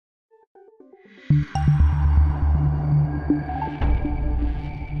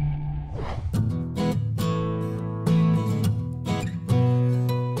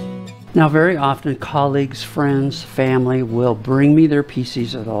Now, very often colleagues, friends, family will bring me their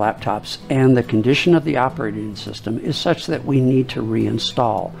PCs or their laptops, and the condition of the operating system is such that we need to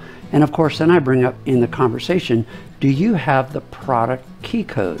reinstall. And of course, then I bring up in the conversation, do you have the product key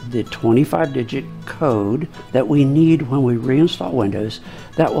code, the 25-digit code that we need when we reinstall Windows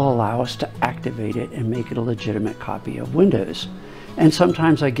that will allow us to activate it and make it a legitimate copy of Windows? And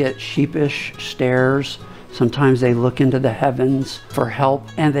sometimes I get sheepish stares. Sometimes they look into the heavens for help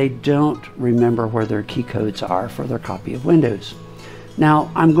and they don't remember where their key codes are for their copy of Windows.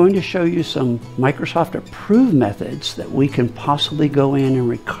 Now, I'm going to show you some Microsoft approved methods that we can possibly go in and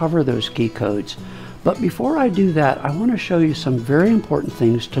recover those key codes. But before I do that, I want to show you some very important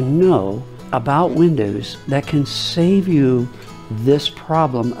things to know about Windows that can save you this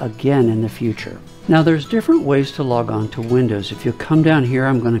problem again in the future. Now, there's different ways to log on to Windows. If you come down here,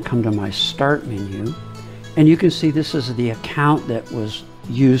 I'm going to come to my Start menu. And you can see this is the account that was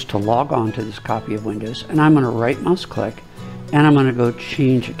used to log on to this copy of Windows. And I'm going to right mouse click and I'm going to go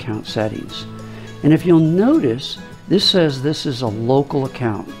change account settings. And if you'll notice, this says this is a local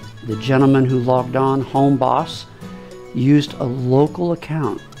account. The gentleman who logged on, Home Boss, used a local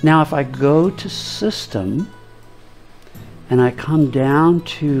account. Now, if I go to System and I come down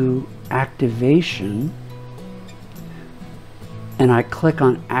to Activation and I click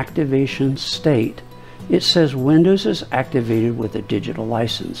on Activation State, it says Windows is activated with a digital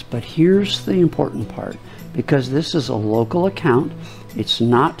license. But here's the important part. Because this is a local account, it's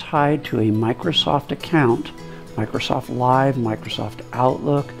not tied to a Microsoft account, Microsoft Live, Microsoft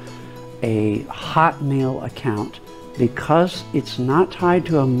Outlook, a Hotmail account. Because it's not tied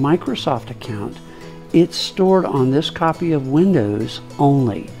to a Microsoft account, it's stored on this copy of Windows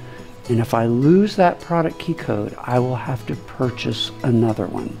only. And if I lose that product key code, I will have to purchase another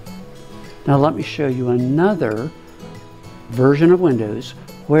one. Now let me show you another version of Windows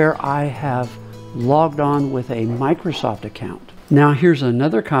where I have logged on with a Microsoft account. Now here's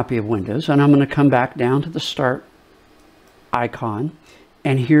another copy of Windows, and I'm going to come back down to the Start icon,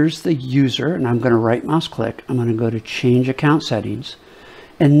 and here's the user, and I'm going to right mouse click. I'm going to go to Change Account Settings,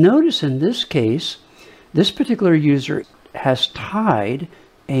 and notice in this case, this particular user has tied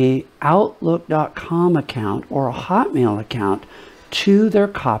a Outlook.com account or a Hotmail account to their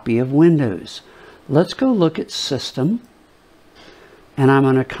copy of Windows. Let's go look at System, and I'm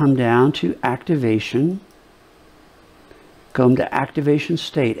going to come down to Activation, come to Activation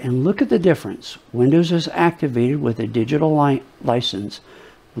State, and look at the difference. Windows is activated with a digital license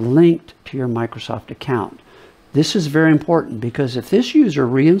linked to your Microsoft account. This is very important because if this user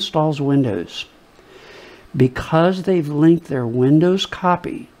reinstalls Windows, because they've linked their Windows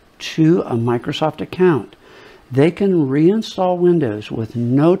copy to a Microsoft account, they can reinstall Windows with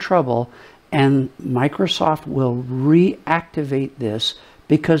no trouble, and Microsoft will reactivate this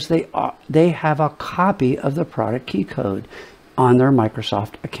because they have a copy of the product key code on their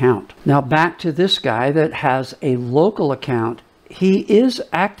Microsoft account. Now back to this guy that has a local account. He is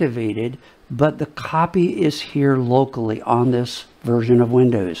activated, but the copy is here locally on this version of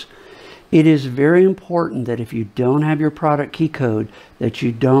Windows. It is very important that if you don't have your product key code, that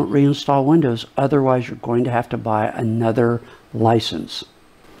you don't reinstall Windows. Otherwise, you're going to have to buy another license.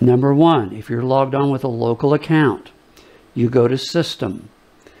 Number one, if you're logged on with a local account, you go to System,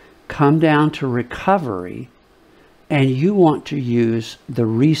 come down to Recovery, and you want to use the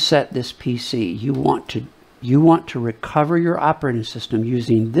Reset This PC. You want to recover your operating system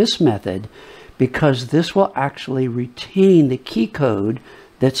using this method because this will actually retain the key code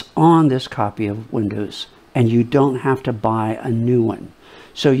that's on this copy of Windows, and you don't have to buy a new one.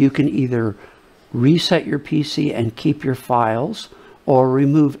 So you can either reset your PC and keep your files, or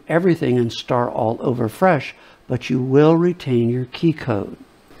remove everything and start all over fresh, but you will retain your key code.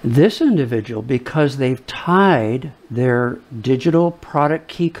 This individual, because they've tied their digital product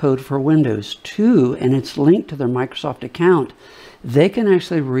key code for Windows to, and it's linked to their Microsoft account, they can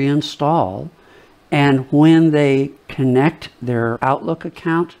actually reinstall. And when they connect their Outlook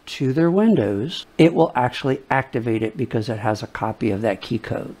account to their Windows, it will actually activate it because it has a copy of that key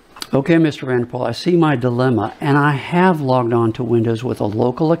code. Okay, Mr. Vanderpool, I see my dilemma, and I have logged on to Windows with a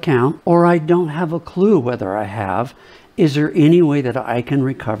local account, or I don't have a clue whether I have. Is there any way that I can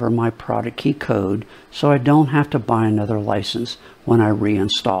recover my product key code so I don't have to buy another license when I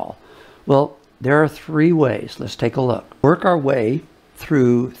reinstall? Well, there are three ways. Let's take a look. Work our way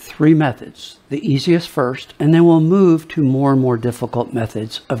through three methods. The easiest first, and then we'll move to more and more difficult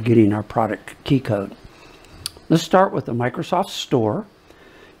methods of getting our product key code. Let's start with the Microsoft Store.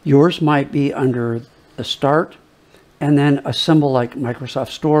 Yours might be under the Start and then a symbol like Microsoft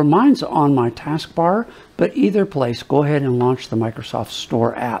Store. Mine's on my taskbar, but either place, go ahead and launch the Microsoft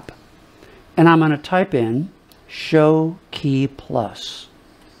Store app. And I'm going to type in Show Key Plus.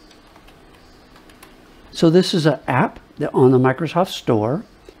 So this is an app on the Microsoft Store,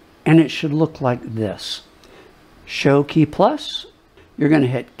 and it should look like this. Show Key Plus, you're going to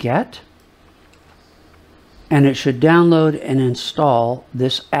hit Get, and it should download and install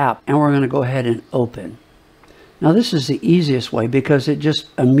this app, and we're going to go ahead and open. Now this is the easiest way because it just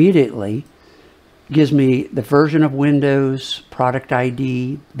immediately gives me the version of Windows, product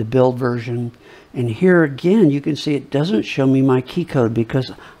ID, the build version, and here again you can see it doesn't show me my key code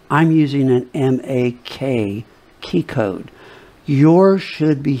because I'm using an MAK key code. Yours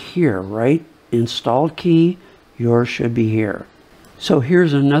should be here, right? Installed key, yours should be here. So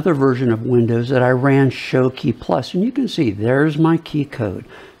here's another version of Windows that I ran Show Key Plus, and you can see there's my key code.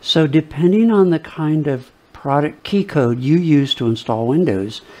 So depending on the kind of product key code you use to install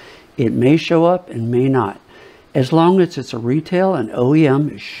Windows, it may show up and may not. As long as it's a retail and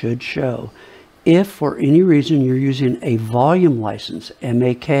OEM, it should show. If for any reason you're using a volume license,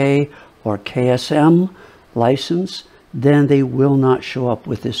 MAK or KSM license, then they will not show up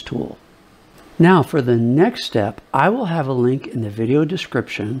with this tool. Now for the next step, I will have a link in the video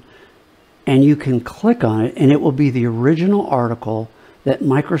description and you can click on it and it will be the original article that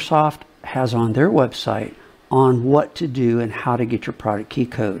Microsoft has on their website on what to do and how to get your product key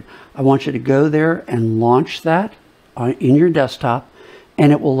code. I want you to go there and launch that in your desktop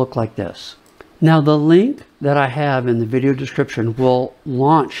and it will look like this. Now the link that I have in the video description will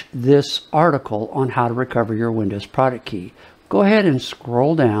launch this article on how to recover your Windows product key. Go ahead and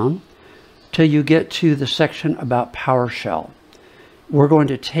scroll down till you get to the section about PowerShell. We're going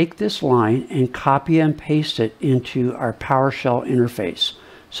to take this line and copy and paste it into our PowerShell interface.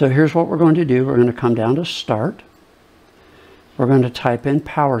 So here's what we're going to do. We're going to come down to Start. We're going to type in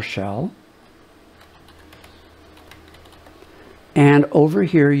PowerShell. And over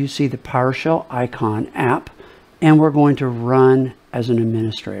here you see the PowerShell icon app, and we're going to run as an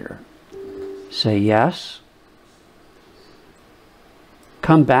administrator. Say yes.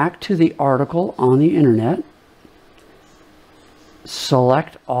 Come back to the article on the internet.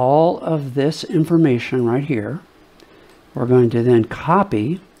 Select all of this information right here. We're going to then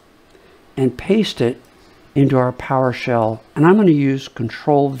copy and paste it into our PowerShell, and I'm going to use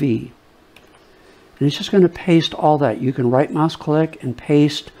Control-V. And it's just going to paste all that. You can right mouse click and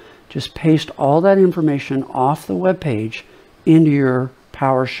paste, just paste all that information off the web page into your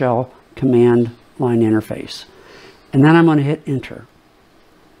PowerShell command line interface. And then I'm going to hit Enter.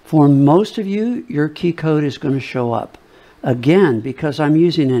 For most of you, your key code is going to show up. Again, because I'm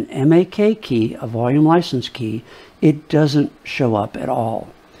using an MAK key, a volume license key, it doesn't show up at all.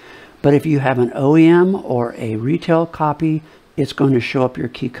 But if you have an OEM or a retail copy, it's going to show up your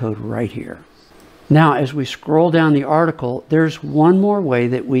key code right here. Now, as we scroll down the article, there's one more way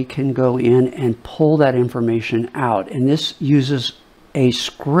that we can go in and pull that information out. And this uses a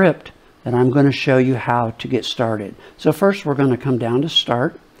script that I'm going to show you how to get started. So first, we're going to come down to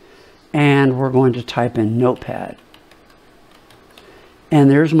Start, and we're going to type in Notepad. And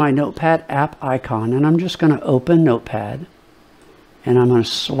there's my Notepad app icon, and I'm just going to open Notepad, and I'm going to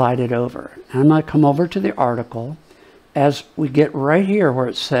slide it over. And I'm going to come over to the article. As we get right here where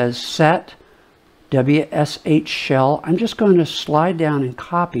it says Set WSH Shell, I'm just going to slide down and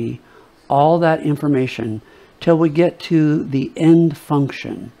copy all that information till we get to the end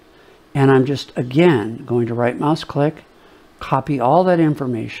function. And I'm just, again, going to right mouse click, copy all that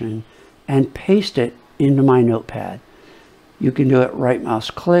information, and paste it into my Notepad. You can do it right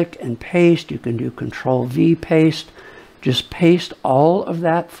mouse click and paste. You can do Control-V paste. Just paste all of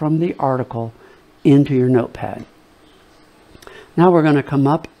that from the article into your Notepad. Now we're going to come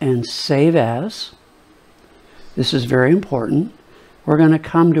up and save as. This is very important. We're going to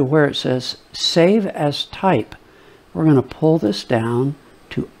come to where it says Save as Type. We're going to pull this down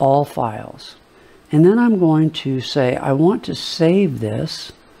to all files. And then I'm going to say I want to save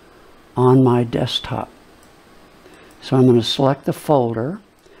this on my desktop. So I'm going to select the folder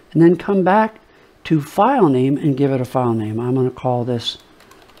and then come back to file name and give it a file name. I'm going to call this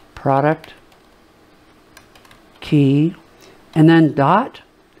product key and then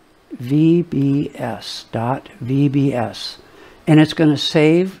 .vbs. And it's going to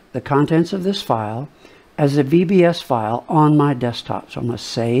save the contents of this file as a VBS file on my desktop. So I'm going to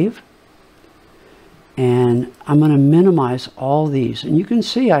save, and I'm going to minimize all these. And you can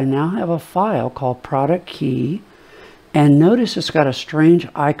see I now have a file called product key. And notice it's got a strange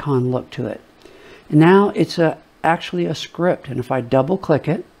icon look to it. And now it's actually a script. And if I double click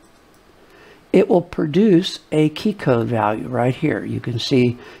it, it will produce a key code value right here. You can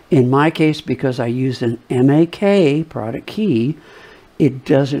see in my case, because I used an MAK product key, it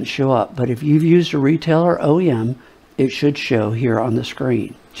doesn't show up. But if you've used a retailer OEM, it should show here on the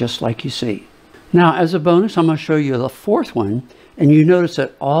screen, just like you see. Now, as a bonus, I'm going to show you the fourth one. And you notice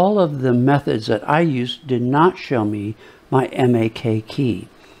that all of the methods that I used did not show me my MAK key.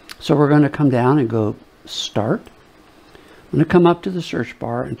 So we're going to come down and go Start. I'm going to come up to the search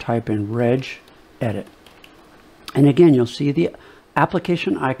bar and type in Reg Edit. And again, you'll see the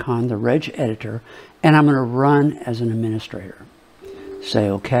application icon, the Reg Editor, and I'm going to run as an administrator. Say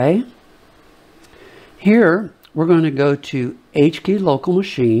OK. Here, we're going to go to HKey Local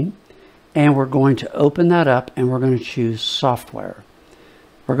Machine, and we're going to open that up, and we're going to choose Software.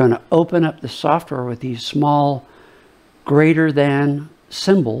 We're going to open up the software with these small greater than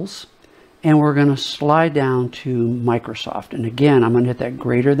symbols, and we're going to slide down to Microsoft. And again, I'm going to hit that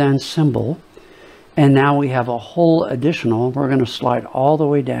greater than symbol. And now we have a whole additional. We're going to slide all the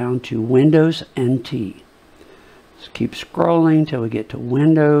way down to Windows NT. Just keep scrolling till we get to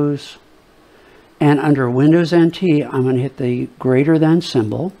Windows. And under Windows NT, I'm going to hit the greater than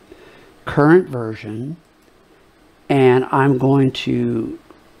symbol, current version. And I'm going to,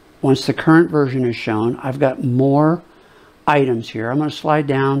 once the current version is shown, I've got more items here. I'm going to slide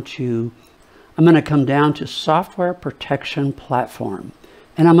down to, I'm going to come down to Software Protection Platform,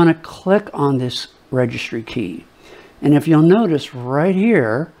 and I'm going to click on this registry key. And if you'll notice right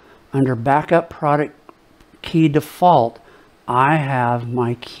here under Backup Product Key Default, I have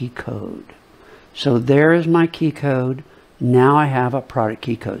my key code. So there is my key code. Now I have a product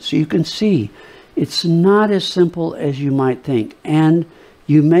key code. So you can see it's not as simple as you might think, and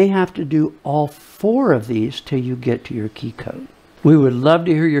you may have to do all 4 of these till you get to your key code. We would love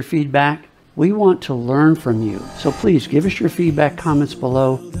to hear your feedback. We want to learn from you. So please give us your feedback, comments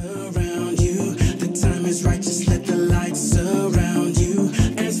below.